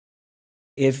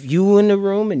if you in the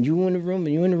room and you in the room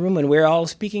and you in the room and we're all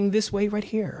speaking this way right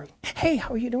here. Hey,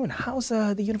 how are you doing? How's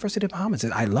the University of Bahamas?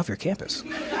 I love your campus.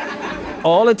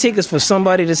 All it takes is for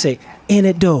somebody to say, "In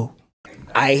it though."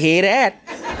 I hear that.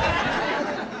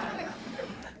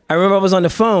 I remember I was on the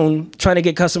phone trying to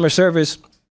get customer service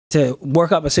to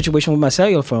work up a situation with my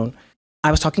cellular phone.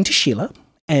 I was talking to Sheila,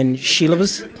 and Sheila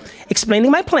was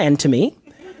explaining my plan to me.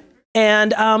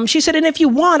 And she said, and if you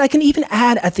want, I can even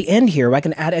add at the end here. I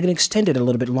can extend it a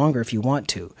little bit longer if you want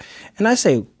to. And I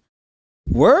say,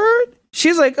 word?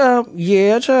 She's like,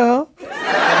 yeah, child.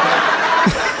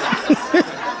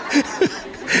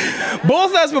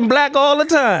 Both of us been black all the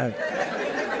time.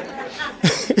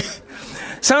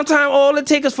 Sometimes all it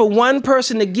takes is for one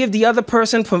person to give the other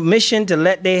person permission to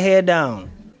let their hair down.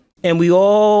 And we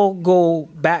all go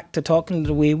back to talking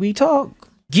the way we talk.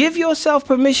 Give yourself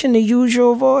permission to use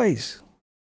your voice.